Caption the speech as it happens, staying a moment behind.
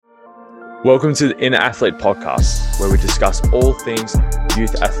Welcome to the Inner Athlete Podcast, where we discuss all things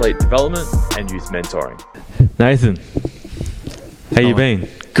youth athlete development and youth mentoring. Nathan, how you been?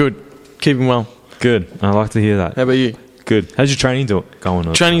 Good. Keeping well. Good. I like to hear that. How about you? Good. How's your training going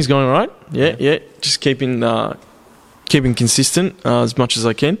on? Training's going all right. Yeah. Just keeping consistent as much as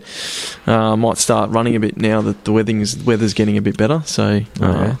I can. I might start running a bit now that the weather's getting a bit better. So,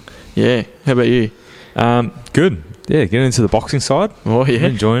 yeah. How about you? Good. Yeah, getting into the boxing side. Oh, yeah.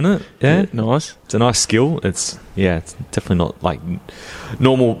 I'm enjoying it. Yeah. Nice. It's a nice skill. It's definitely not like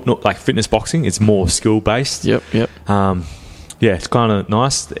normal, not like fitness boxing. It's more skill based. Yep. Yeah, it's kind of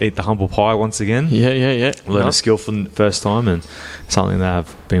nice to eat the humble pie once again. Yeah. Learn a skill for the first time, and something that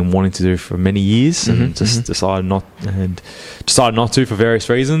I've been wanting to do for many years, and decided not to for various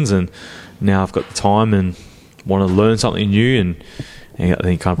reasons. And now I've got the time and want to learn something new, and I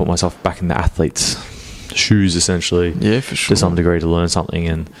think kind of put myself back in the athlete's shoes, essentially. Yeah, for sure. To some degree, to learn something,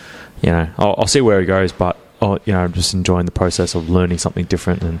 and I'll see where it goes, but I'm just enjoying the process of learning something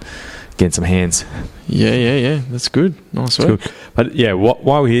different and getting some hands. Yeah. That's good. Nice work. Good. But yeah,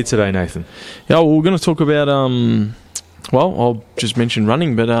 why are we here today, Nathan? Yeah, well, we're going to talk about I'll just mention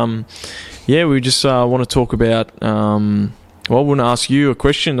running, but we just want to talk about we want to ask you a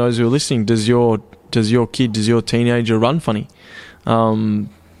question. Those who are listening, does your teenager run funny?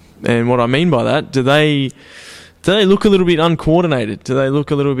 And what I mean by that, do they look a little bit uncoordinated? Do they look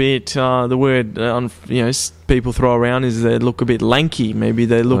a little bit, the word people throw around is they look a bit lanky? Maybe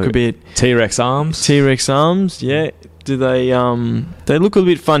they look a bit... T-Rex arms, yeah. Do they look a little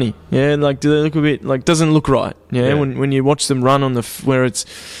bit funny? Yeah, like, do they look a bit, like, doesn't look right? Yeah. When you watch them run on whether it's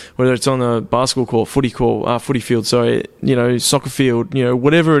on the basketball court, footy field, soccer field,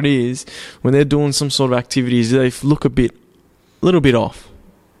 whatever it is, when they're doing some sort of activities, they look a little bit off.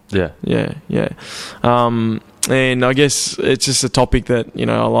 Yeah. And I guess it's just a topic that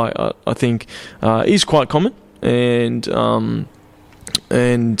I think is quite common. And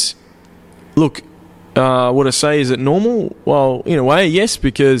look, what I say, is it normal? Well, in a way, yes,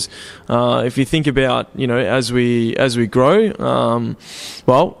 because if you think about as we grow,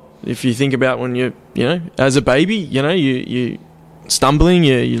 if you think about when you as a baby, you stumbling,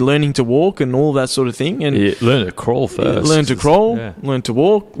 you're learning to walk and all that sort of thing, and you learn to crawl first. Learn to crawl, learn to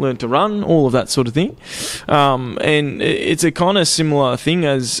walk, learn to run, all of that sort of thing. And it's a kind of similar thing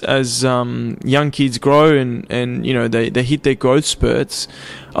as young kids grow and they hit their growth spurts.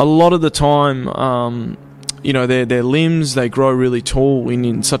 A lot of the time, their limbs, they grow really tall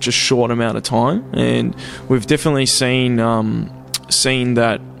in such a short amount of time, and we've definitely seen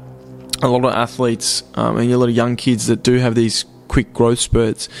that a lot of athletes and a lot of young kids that do have these quick growth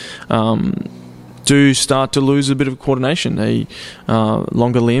spurts do start to lose a bit of coordination. They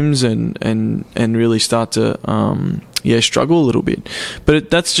longer limbs and really start to struggle a little bit. But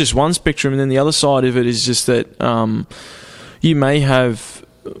that's just one spectrum, and then the other side of it is just that you may have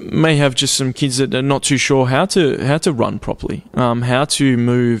just some kids that are not too sure how to run properly, how to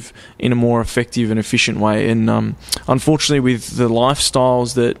move in a more effective and efficient way. And unfortunately, with the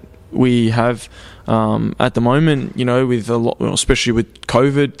lifestyles that we have at the moment, with a lot, especially with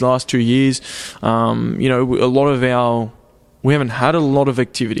COVID the last 2 years, we haven't had a lot of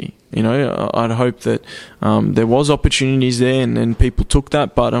activity. I'd hope that there was opportunities there and people took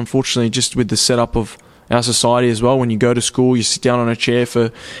that, but unfortunately, just with the setup of our society as well, when you go to school, you sit down on a chair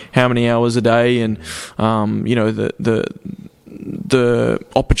for how many hours a day, and the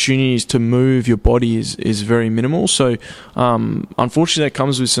opportunities to move your body is very minimal. So unfortunately, that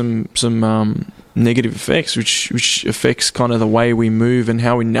comes with some negative effects, which affects kind of the way we move and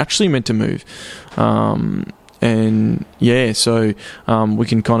how we're naturally meant to move. So we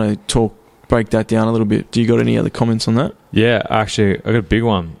can kind of break that down a little bit. Do you got any other comments on that? Yeah, actually, I got a big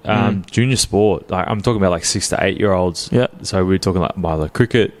one. Junior sport. Like, I'm talking about like 6 to 8 year olds. Yeah. So we're talking like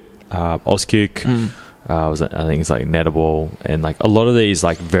cricket, Auskick. I think it's like netball, and like a lot of these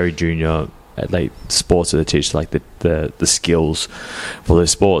like very junior like sports that they teach, like the skills for the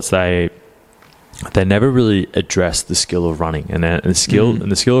sports. They never really address the skill of running, and the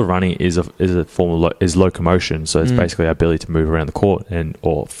skill of running is a form of is locomotion. So it's basically our ability to move around the court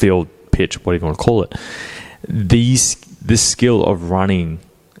or field, pitch, whatever you want to call it. This skill of running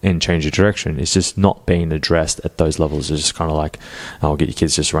and change of direction is just not being addressed at those levels. It's just kind of like, I'll get your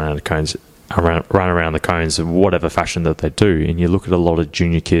kids just run around the cones in whatever fashion that they do. And you look at a lot of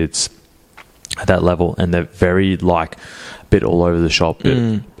junior kids at that level, and they're very like a bit all over the shop,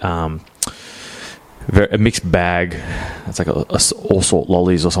 a mixed bag. It's like all sort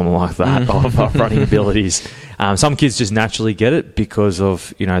lollies or something like that of running abilities. Some kids just naturally get it because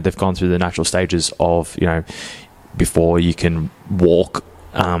of they've gone through the natural stages of before you can walk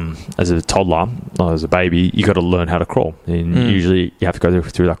as a toddler or as a baby, you got to learn how to crawl, and usually you have to go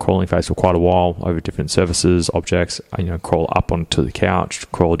through that crawling phase for quite a while over different surfaces, objects. Crawl up onto the couch,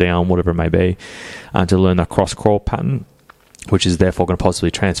 crawl down, whatever it may be, to learn that cross crawl pattern, which is therefore going to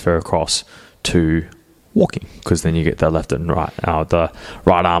possibly transfer across to walking, because then you get the left and right, the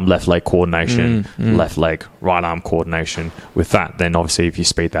right arm, left leg coordination, left leg, right arm coordination. With that, then obviously if you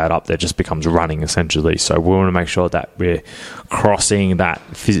speed that up, that just becomes running essentially. So we want to make sure that we're crossing that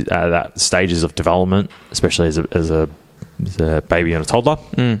stages of development, especially as a baby and a toddler.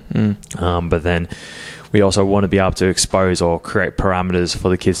 But then we also want to be able to expose or create parameters for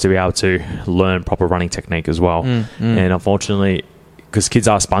the kids to be able to learn proper running technique as well. And unfortunately, because kids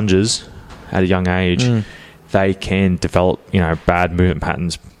are sponges at a young age, they can develop, bad movement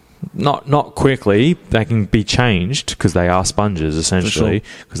patterns. Not quickly. They can be changed because they are sponges essentially.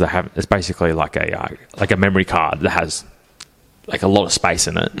 Because they have, it's basically like a memory card that has like a lot of space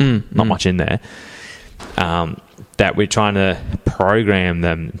in it, not much in there. That we're trying to program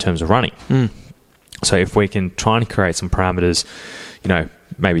them in terms of running. So if we can try and create some parameters,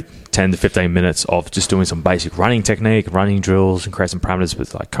 maybe 10 to 15 minutes of just doing some basic running technique, running drills, and create some parameters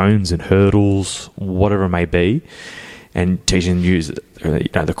with like cones and hurdles, whatever it may be, and teaching them to use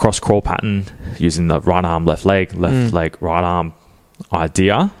the cross crawl pattern using the right arm, left leg, right arm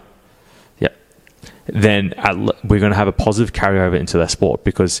idea. Then we're going to have a positive carryover into their sport,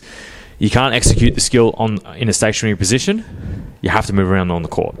 because you can't execute the skill in a stationary position. You have to move around on the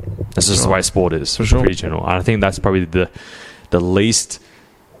court. That's just the way sport is, for pretty general. And I think that's probably the least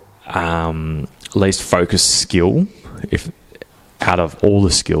focused skill, if out of all the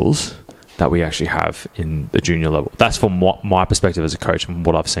skills that we actually have in the junior level. That's from my perspective as a coach and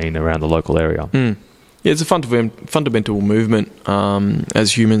what I've seen around the local area. Yeah, it's a fundamental movement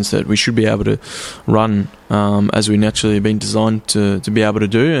as humans that we should be able to run as we naturally have been designed to be able to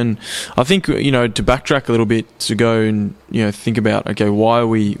do. And I think, to backtrack a little bit, to go and think about, okay, why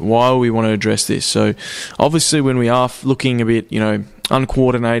we want to address this. So obviously when we are looking a bit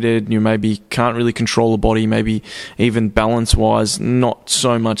uncoordinated, you maybe can't really control the body, maybe even balance wise not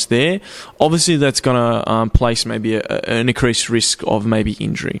so much there, obviously that's going to place maybe an increased risk of maybe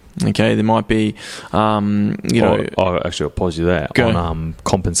injury. Okay, there might be actually I'll pause you there on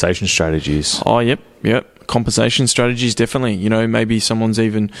compensation strategies. Yep, compensation strategies, definitely. Maybe someone's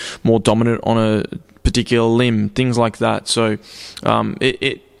even more dominant on a particular limb, things like that. So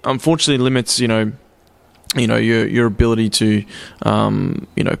it unfortunately limits your ability to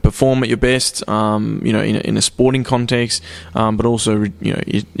perform at your best in a sporting context, but also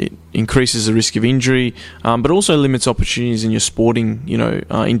it increases the risk of injury, but also limits opportunities in your sporting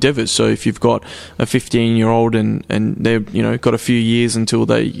endeavors. So if you've got a 15-year-old and they've got a few years until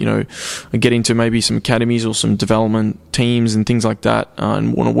they get into maybe some academies or some development teams and things like that,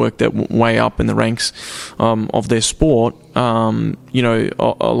 and want to work their way up in the ranks of their sport, a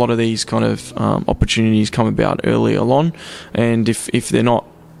lot of these kind of opportunities come about earlier on, and if they're not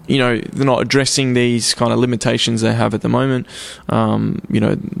addressing these kind of limitations they have at the moment,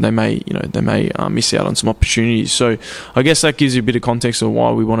 they may miss out on some opportunities. So I guess that gives you a bit of context of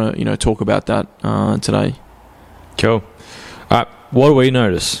why we want to talk about that today. Cool. What do we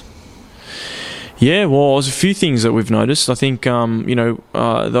notice? Yeah, well, there's a few things that we've noticed. I think,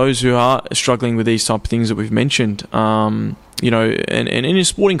 those who are struggling with these type of things that we've mentioned, and in a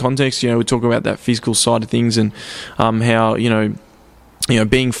sporting context, we talk about that physical side of things and how,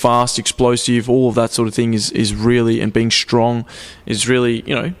 being fast, explosive, all of that sort of thing is really, and being strong is really,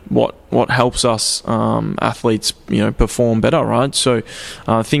 what helps us athletes, perform better, right? So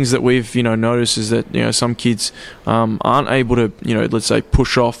things that we've, noticed is that, some kids aren't able to, let's say,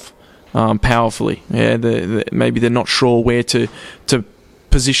 push off powerfully. Yeah, maybe they're not sure where to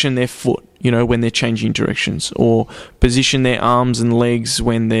position their foot, when they're changing directions, or position their arms and legs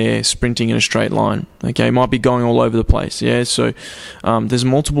when they're sprinting in a straight line. Okay, might be going all over the place. Yeah, so there's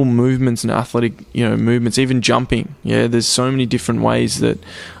multiple movements and athletic, movements, even jumping. Yeah, there's so many different ways that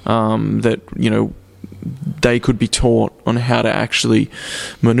they could be taught on how to actually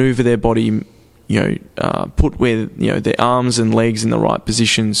maneuver their body, put their arms and legs in the right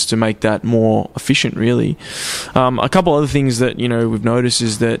positions to make that more efficient, really. A couple other things that, we've noticed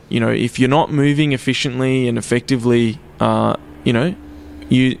is that, if you're not moving efficiently and effectively, and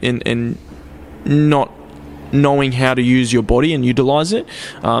not knowing how to use your body and utilize it,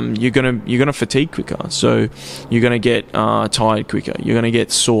 you're gonna fatigue quicker. So you're gonna get tired quicker. You're gonna get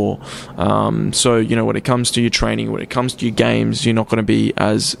sore. So when it comes to your training, when it comes to your games, you're not gonna be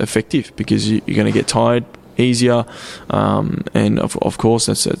as effective because you're gonna get tired easier, and of course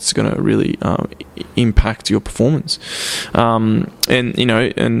that's going to really impact your performance. And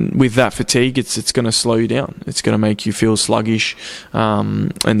with that fatigue, it's going to slow you down. It's going to make you feel sluggish,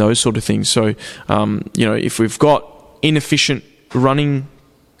 and those sort of things. So if we've got inefficient running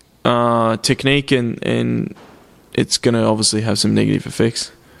technique, and it's going to obviously have some negative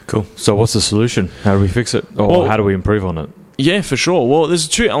effects. Cool. So what's the solution? How do we fix it, or how do we improve on it? Yeah, for sure. Well, there's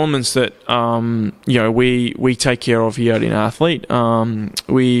two elements that we take care of here at InAthlete.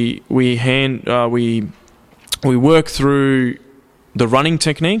 We work through the running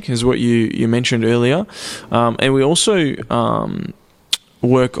technique, is what you mentioned earlier, and we also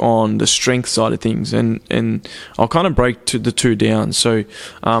work on the strength side of things, and I'll kind of break the two down. So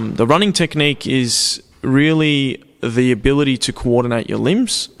the running technique is really the ability to coordinate your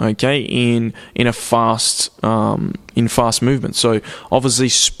limbs, okay, in a fast movement. So obviously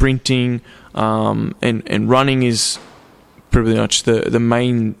sprinting and running is pretty much the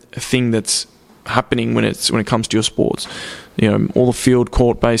main thing that's happening when it comes to your sports. All the field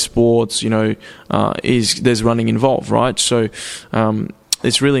court based sports, there's running involved, right? So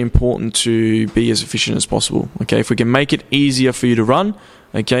it's really important to be as efficient as possible. Okay, if we can make it easier for you to run,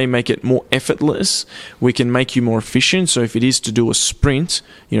 okay, make it more effortless, we can make you more efficient. So if it is to do a sprint,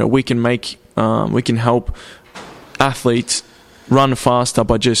 we can help athletes run faster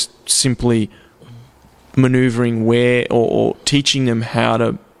by just simply maneuvering where or teaching them how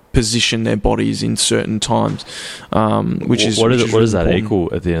to position their bodies in certain times, which is what does really that important.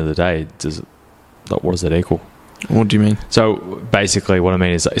 equal at the end of the day? What does that equal? What do you mean? So basically, what I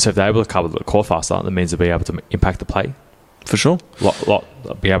mean is, if they're able to cover the core faster, that means they'll be able to impact the play. For sure.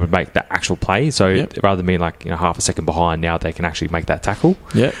 Be able to make the actual play. So rather than being half a second behind, now they can actually make that tackle.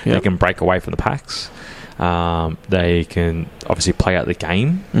 They can break away from the packs. They can obviously play out the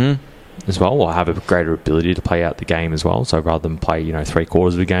game as well, or have a greater ability to play out the game as well. So rather than play, 3/4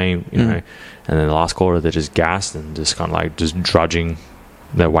 of the game, and then the last quarter they're just gassed and just kind of just drudging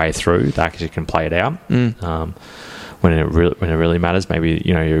their way through, they actually can play it out. When it really matters, maybe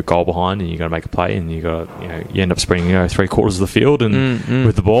you're a goal behind and you got to make a play, and you end up sprinting 3/4 of the field and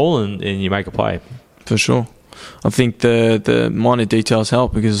with the ball, and you make a play. For sure. I think the minor details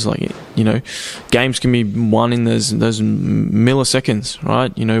help, because games can be won in those milliseconds,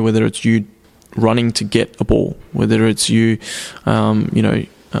 right? Whether it's you running to get a ball, whether it's you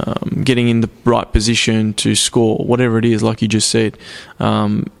getting in the right position to score, whatever it is, like you just said,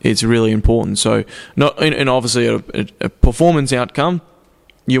 it's really important. So, and obviously a performance outcome,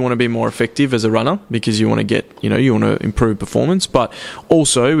 you want to be more effective as a runner, because you want to get, you want to improve performance, but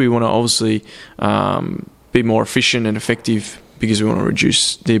also we want to obviously be more efficient and effective, because we want to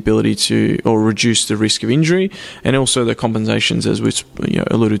reduce the ability to, or reduce the risk of injury, and also the compensations, as we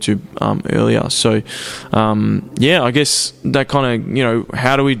alluded to earlier. So, I guess that kind of,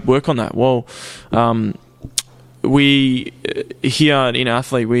 how do we work on that? Well, we here at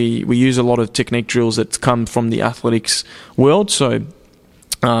InAthlete, we use a lot of technique drills that come from the athletics world. So,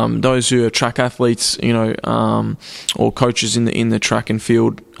 those who are track athletes, or coaches in the track and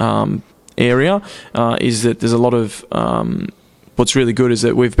field area, is that there's a lot of what's really good is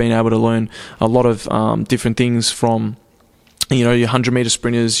that we've been able to learn a lot of different things from your 100-meter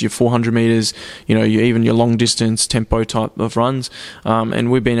sprinters, your 400 meters, even your long distance tempo type of runs,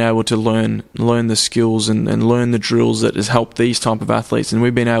 and we've been able to learn the skills and learn the drills that has helped these type of athletes, and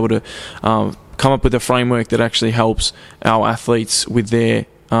we've been able to come up with a framework that actually helps our athletes with their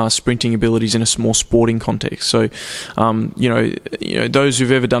sprinting abilities in a more sporting context. So, those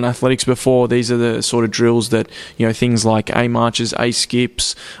who've ever done athletics before, these are the sort of drills that, things like A marches, A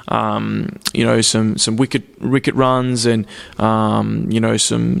skips, some wicket runs, and,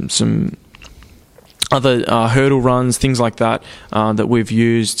 some other hurdle runs, things like that, that we've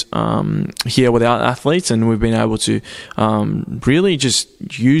used here with our athletes, and we've been able to really just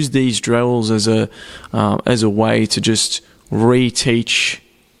use these drills as a way to just reteach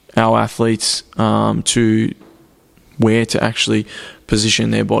our athletes to where to actually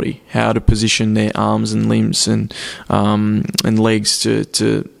position their body, how to position their arms and limbs and legs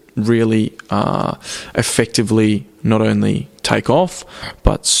to really effectively not only take off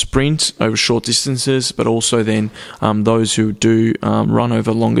but sprint over short distances, but also then those who do run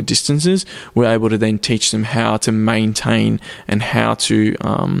over longer distances, we're able to then teach them how to maintain and how to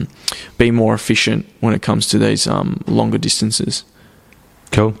be more efficient when it comes to these longer distances.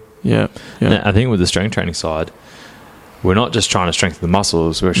 Cool. Yeah. Now, I think with the strength training side, we're not just trying to strengthen the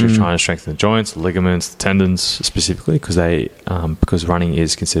muscles, we're actually trying to strengthen the joints, the ligaments, the tendons specifically, because running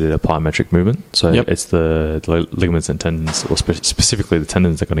is considered a plyometric movement. So it's the ligaments and tendons, or specifically the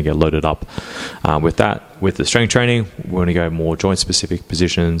tendons, that are going to get loaded up with that. With the strength training, we're going to go more joint specific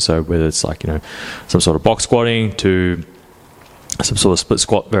positions. So whether it's like, some sort of box squatting to some sort of split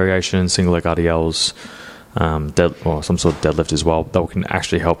squat variation, single leg RDLs, or some sort of deadlift as well, that can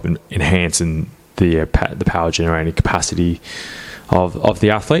actually help enhance in the power generating capacity of the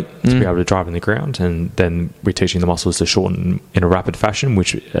athlete to be able to drive in the ground. And then we're teaching the muscles to shorten in a rapid fashion,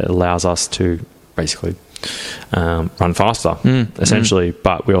 which allows us to basically run faster, essentially.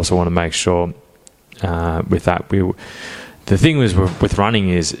 But we also want to make sure with that, the thing with running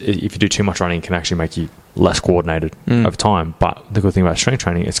is, if you do too much running, it can actually make you less coordinated over time. But the good thing about strength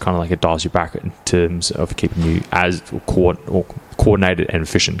training, it's kind of like it dials you back in terms of keeping you as coordinated and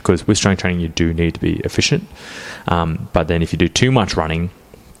efficient, because with strength training you do need to be efficient, but then if you do too much running,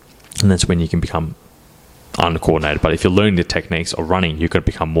 and that's when you can become uncoordinated. But if you're learning the techniques of running, you can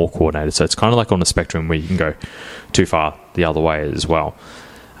become more coordinated. So it's kind of like on a spectrum where you can go too far the other way as well.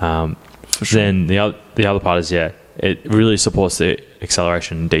 For sure. Then the other part is, it really supports the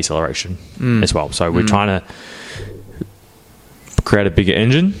acceleration and deceleration as well. So we're trying to create a bigger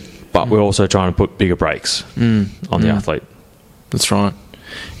engine, but we're also trying to put bigger brakes on the athlete. That's right.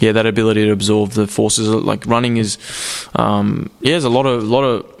 Yeah, that ability to absorb the forces, like running is, there's a lot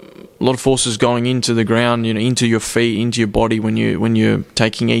of forces going into the ground, into your feet, into your body when you're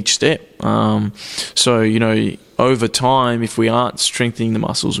taking each step. So over time, if we aren't strengthening the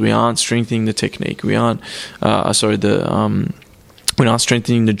muscles, we aren't strengthening the technique, we aren't we're not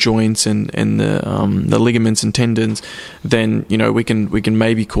strengthening the joints and the ligaments and tendons, then we can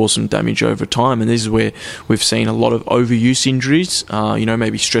maybe cause some damage over time. And this is where we've seen a lot of overuse injuries.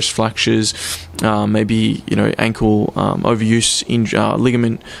 Maybe stress fractures, maybe ankle overuse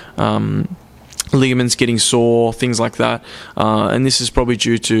ligament. Ligaments getting sore, things like that, and this is probably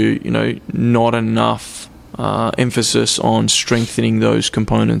due to not enough emphasis on strengthening those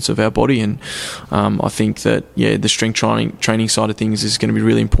components of our body. And I think that the strength training side of things is going to be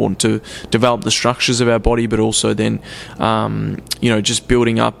really important to develop the structures of our body, but also then just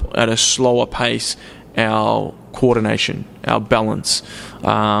building up at a slower pace our coordination, our balance,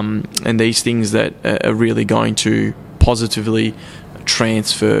 and these things that are really going to positively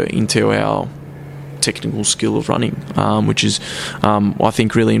transfer into our technical skill of running, which is I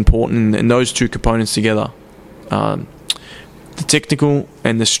think really important. And those two components together, the technical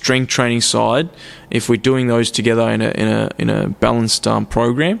and the strength training side, if we're doing those together in a balanced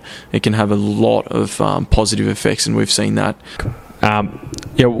program, it can have a lot of positive effects, and we've seen that.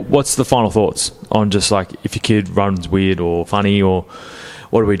 What's the final thoughts on just like if your kid runs weird or funny, or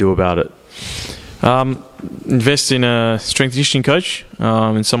what do we do about it? Invest in a strength conditioning coach,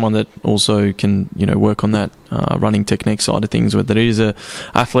 and someone that also can work on that running technique side of things, whether it is a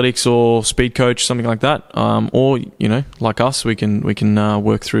athletics or speed coach, something like that, or like us, we can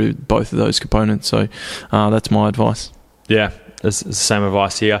work through both of those components. So that's my advice. Yeah, it's the same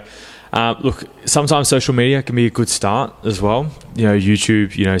advice here. Look, sometimes social media can be a good start as well.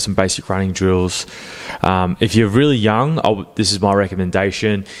 YouTube, some basic running drills. If you're really young, this is my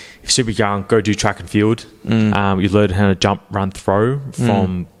recommendation. If you're super young, go do track and field. You learn how to jump, run, throw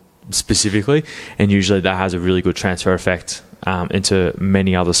from specifically, and usually that has a really good transfer effect into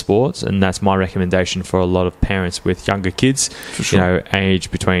many other sports. And that's my recommendation for a lot of parents with younger kids. For sure. Age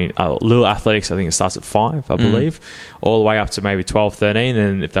between little athletics, I think it starts at 5, I believe, all the way up to maybe 12, 13.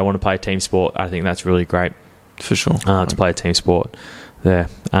 And if they want to play a team sport, I think that's really great. For sure. To play a team sport there.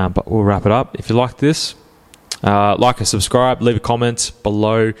 But we'll wrap it up. If you like this, like and subscribe, leave a comment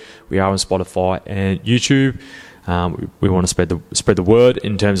below. We are on Spotify and YouTube. We want to spread the word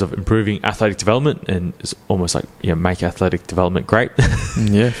in terms of improving athletic development, and it's almost like make athletic development great.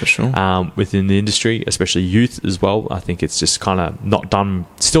 Yeah, for sure. Within the industry, especially youth as well. I think it's just kind of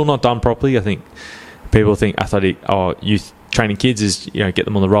still not done properly. I think people think youth training kids is get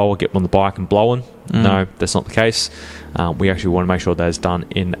them on the roller, get them on the bike and blowing. No, that's not the case. We actually want to make sure that it's done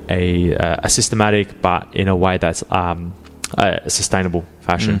in a systematic, but in a way that's a sustainable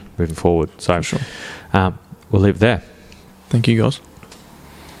fashion moving forward. So for sure. We'll leave it there. Thank you, guys.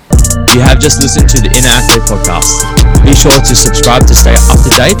 You have just listened to the Inner Athlete podcast. Be sure to subscribe to stay up to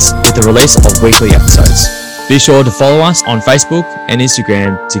date with the release of weekly episodes. Be sure to follow us on Facebook and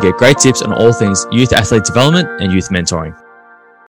Instagram to get great tips on all things youth athlete development and youth mentoring.